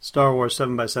Star Wars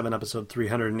 7x7 episode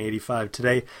 385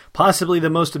 today. Possibly the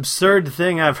most absurd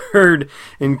thing I've heard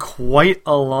in quite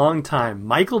a long time.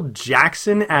 Michael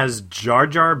Jackson as Jar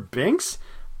Jar Binks?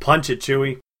 Punch it,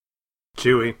 Chewie.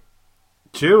 Chewie.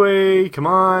 Chewie, come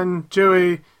on,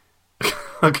 Chewie.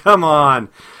 Come on.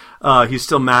 He's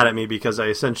still mad at me because I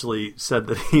essentially said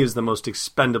that he is the most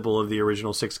expendable of the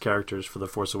original 6 characters for The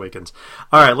Force Awakens.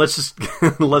 All right, let's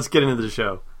get into the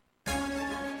show.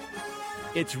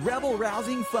 It's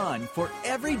rebel-rousing fun for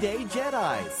everyday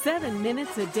Jedi. 7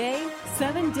 minutes a day,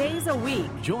 7 days a week.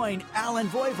 Join Alan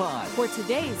Voivod for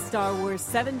today's Star Wars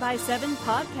 7x7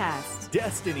 podcast.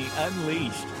 Destiny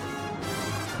Unleashed.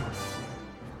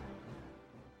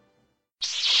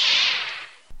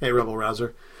 Hey, Rebel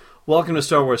Rouser. Welcome to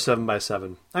Star Wars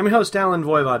 7x7. I'm your host, Alan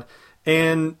Voivod,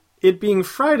 and it being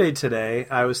Friday today,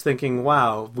 I was thinking,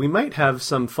 wow, we might have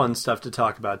some fun stuff to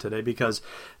talk about today, because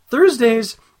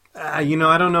Thursdays, I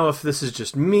don't know if this is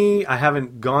just me. I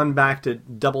haven't gone back to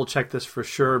double check this for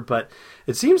sure, but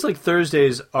it seems like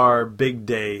Thursdays are big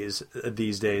days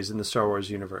these days in the Star Wars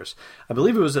universe. I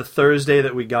believe it was a Thursday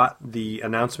that we got the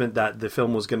announcement that the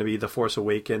film was going to be The Force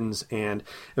Awakens, and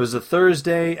it was a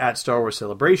Thursday at Star Wars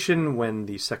Celebration when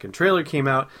the second trailer came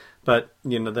out. But,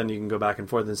 then you can go back and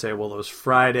forth and say, well, it was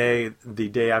Friday, the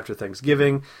day after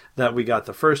Thanksgiving, that we got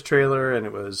the first trailer, and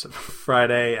it was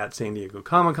Friday at San Diego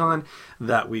Comic-Con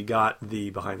that we got the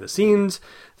behind-the-scenes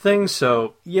thing.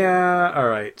 So, yeah, all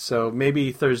right. So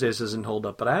maybe Thursdays doesn't hold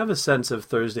up, but I have a sense of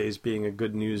Thursdays being a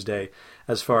good news day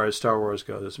as far as Star Wars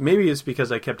goes. Maybe it's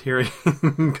because I kept hearing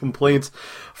complaints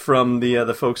from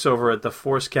the folks over at the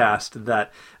Forcecast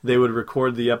that they would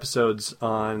record the episodes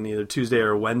on either Tuesday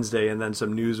or Wednesday, and then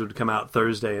some news would come out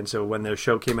Thursday. And so when their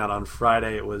show came out on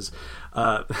Friday, it was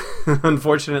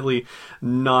unfortunately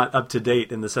not up to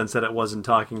date in the sense that it wasn't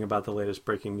talking about the latest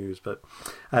breaking news. But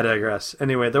I digress.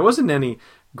 Anyway, there wasn't any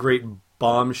great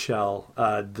bombshell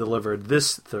delivered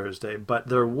this Thursday, but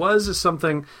there was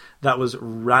something that was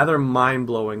rather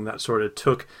mind-blowing that sort of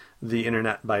took the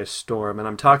internet by storm, and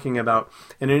I'm talking about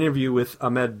an interview with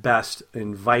Ahmed Best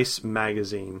in Vice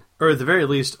magazine, or at the very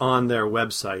least on their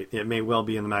website. It may well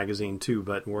be in the magazine too,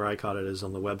 but where I caught it is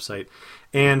on the website.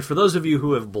 And for those of you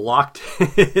who have blocked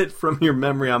it from your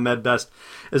memory, Ahmed Best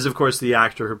is of course the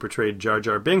actor who portrayed Jar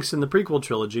Jar Binks in the prequel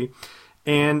trilogy,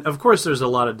 and of course there's a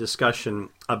lot of discussion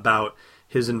about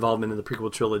his involvement in the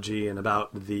prequel trilogy and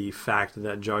about the fact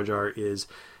that Jar Jar is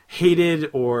hated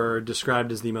or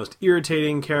described as the most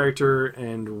irritating character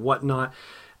and whatnot.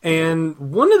 And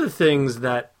one of the things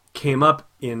that came up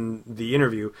in the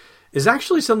interview is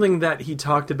actually something that he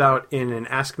talked about in an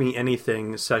Ask Me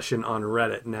Anything session on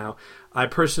Reddit. Now, I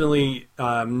personally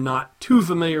am not too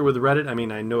familiar with Reddit. I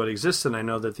mean, I know it exists and I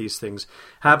know that these things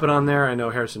happen on there. I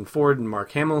know Harrison Ford and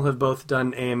Mark Hamill have both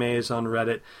done AMAs on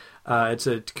Reddit. It's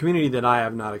a community that I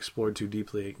have not explored too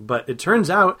deeply. But it turns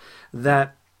out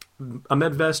that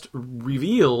Ahmed Best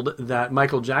revealed that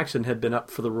Michael Jackson had been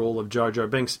up for the role of Jar Jar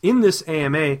Binks in this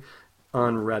AMA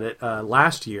on Reddit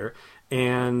last year,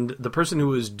 and the person who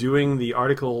was doing the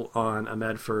article on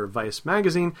Ahmed for Vice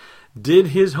magazine did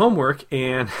his homework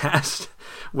and asked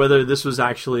whether this was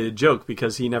actually a joke,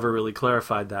 because he never really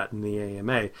clarified that in the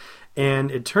AMA. And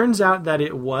it turns out that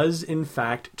it was in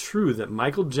fact true that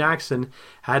Michael Jackson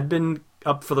had been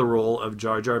up for the role of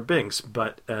Jar Jar Binks,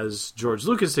 but as George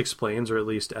Lucas explains, or at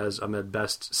least as Ahmed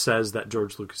Best says that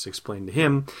George Lucas explained to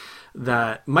him,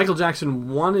 that Michael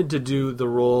Jackson wanted to do the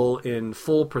role in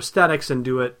full prosthetics and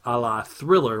do it a la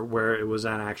Thriller, where it was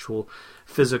an actual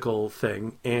physical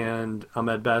thing, and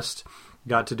Ahmed Best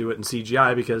got to do it in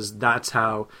CGI because that's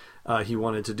how he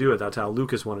wanted to do it. That's how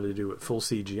Lucas wanted to do it, full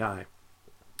CGI.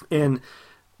 And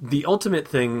the ultimate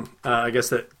thing, I guess,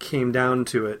 that came down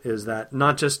to it is that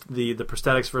not just the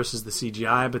prosthetics versus the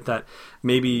CGI, but that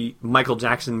maybe Michael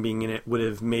Jackson being in it would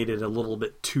have made it a little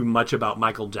bit too much about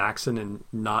Michael Jackson and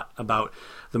not about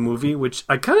the movie, which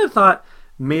I kind of thought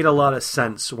made a lot of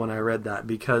sense when I read that,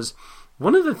 because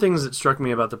one of the things that struck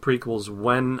me about the prequels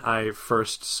when I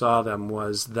first saw them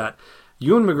was that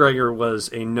Ewan McGregor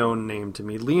was a known name to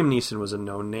me. Liam Neeson was a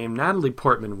known name. Natalie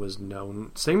Portman was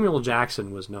known. Samuel Jackson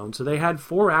was known. So they had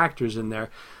 4 actors in there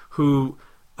who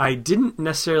I didn't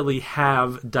necessarily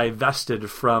have divested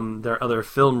from their other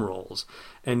film roles.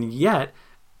 And yet,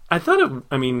 I thought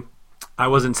I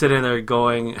wasn't sitting there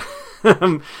going,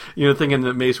 thinking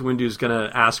that Mace Windu's going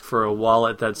to ask for a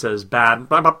wallet that says bad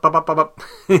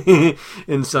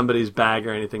in somebody's bag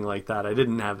or anything like that. I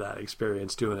didn't have that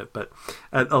experience doing it, but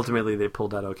ultimately they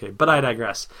pulled out okay. But I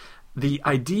digress. The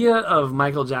idea of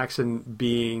Michael Jackson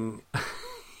being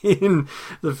in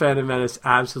The Phantom Menace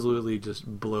absolutely just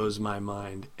blows my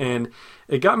mind. And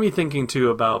it got me thinking, too,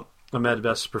 about Ahmed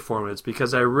Best's performance,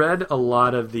 because I read a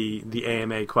lot of the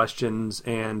AMA questions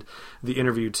and the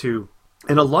interview too.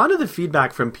 And a lot of the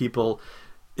feedback from people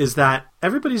is that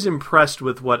everybody's impressed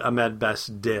with what Ahmed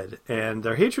Best did, and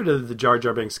their hatred of the Jar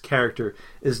Jar Binks character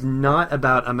is not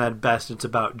about Ahmed Best, it's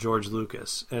about George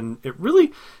Lucas. And it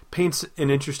really paints an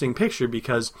interesting picture,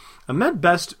 because Ahmed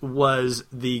Best was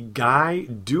the guy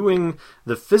doing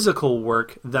the physical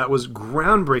work that was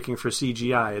groundbreaking for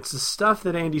CGI. It's the stuff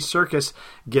that Andy Serkis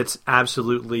gets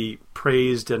absolutely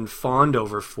praised and fawned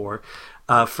over for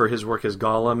his work as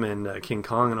Gollum and King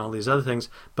Kong and all these other things.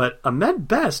 But Ahmed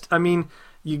Best, I mean,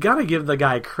 you got to give the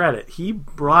guy credit. He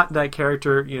brought that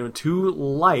character, to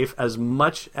life as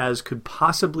much as could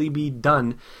possibly be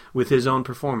done with his own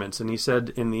performance. And he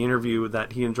said in the interview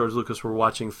that he and George Lucas were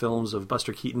watching films of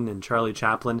Buster Keaton and Charlie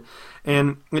Chaplin.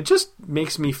 And it just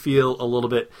makes me feel a little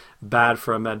bit bad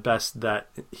for Ahmed Best that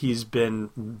he's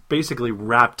been basically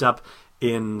wrapped up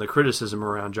in the criticism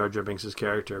around Jar Jar Binks'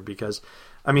 character. Because,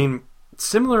 I mean,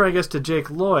 similar, I guess, to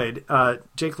Jake Lloyd.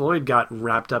 Jake Lloyd got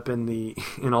wrapped up in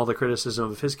all the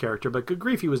criticism of his character, but good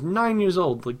grief, he was 9 years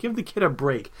old. Like, give the kid a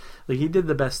break. Like, he did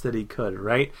the best that he could,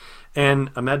 right?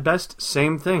 And Ahmed Best,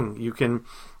 same thing. You can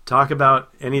talk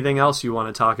about anything else you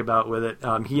want to talk about with it.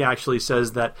 He actually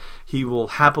says that he will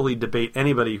happily debate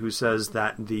anybody who says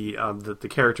that the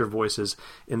character voices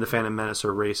in The Phantom Menace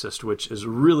are racist, which is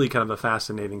really kind of a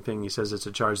fascinating thing. He says it's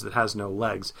a charge that has no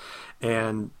legs.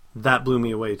 And that blew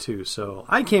me away too. So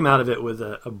I came out of it with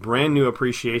a brand new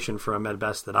appreciation for Ahmed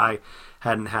Best that I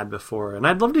hadn't had before. And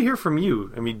I'd love to hear from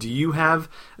you. I mean, do you have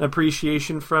an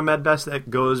appreciation for Ahmed Best that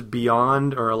goes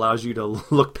beyond or allows you to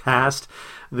look past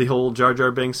the whole Jar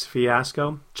Jar Binks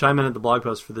fiasco? Chime in at the blog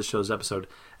post for this show's episode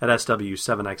at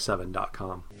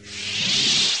sw7x7.com.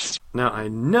 Now, I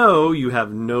know you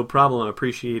have no problem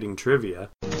appreciating trivia.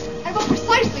 And what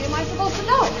precisely am I supposed to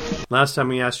know? Last time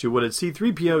we asked you what did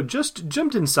C-3PO just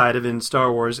jumped inside of in Star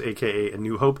Wars, aka A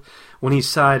New Hope, when he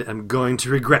sighed, "I'm going to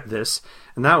regret this,"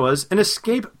 and that was an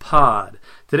escape pod.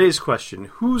 Today's question,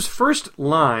 whose first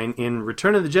line in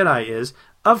Return of the Jedi is,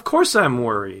 "Of course I'm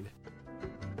worried"?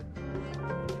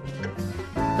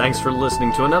 Thanks for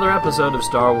listening to another episode of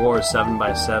Star Wars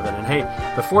 7x7. And hey,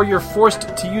 before you're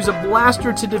forced to use a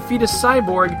blaster to defeat a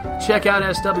cyborg, check out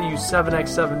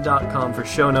SW7x7.com for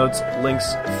show notes,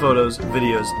 links, photos,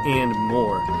 videos, and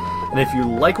more. And if you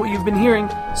like what you've been hearing,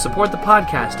 support the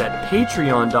podcast at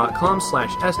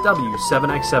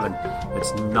patreon.com/SW7x7.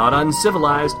 It's not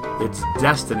uncivilized, it's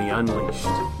Destiny Unleashed.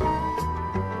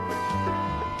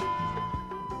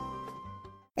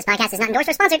 This podcast is not endorsed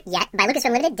or sponsored yet by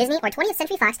Lucasfilm Limited, Disney, or 20th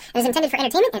Century Fox, and is intended for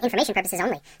entertainment and information purposes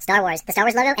only. Star Wars, the Star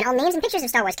Wars logo, and all names and pictures of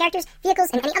Star Wars characters, vehicles,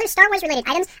 and any other Star Wars-related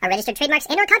items are registered trademarks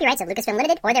and/or copyrights of Lucasfilm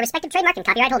Limited or their respective trademark and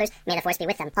copyright holders. May the Force be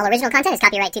with them. All original content is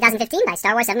copyright 2015 by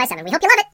Star Wars 7x7. We hope you love it!